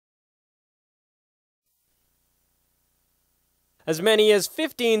As many as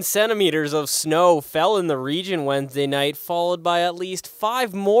 15 centimeters of snow fell in the region Wednesday night, followed by at least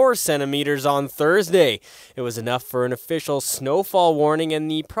 5 more centimeters on Thursday. It was enough for an official snowfall warning, and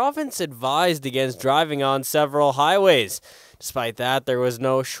the province advised against driving on several highways. Despite that, there was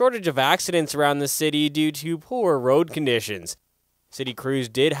no shortage of accidents around the city due to poor road conditions. City crews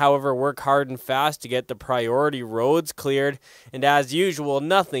did, however, work hard and fast to get the priority roads cleared, and as usual,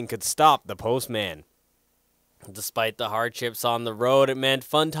 nothing could stop the postman. Despite the hardships on the road, it meant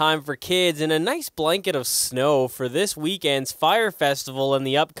fun time for kids and a nice blanket of snow for this weekend's Fire Festival and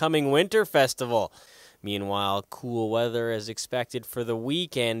the upcoming Winter Festival. Meanwhile, cool weather is expected for the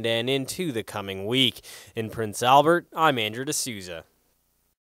weekend and into the coming week. In Prince Albert, I'm Andrew de Souza.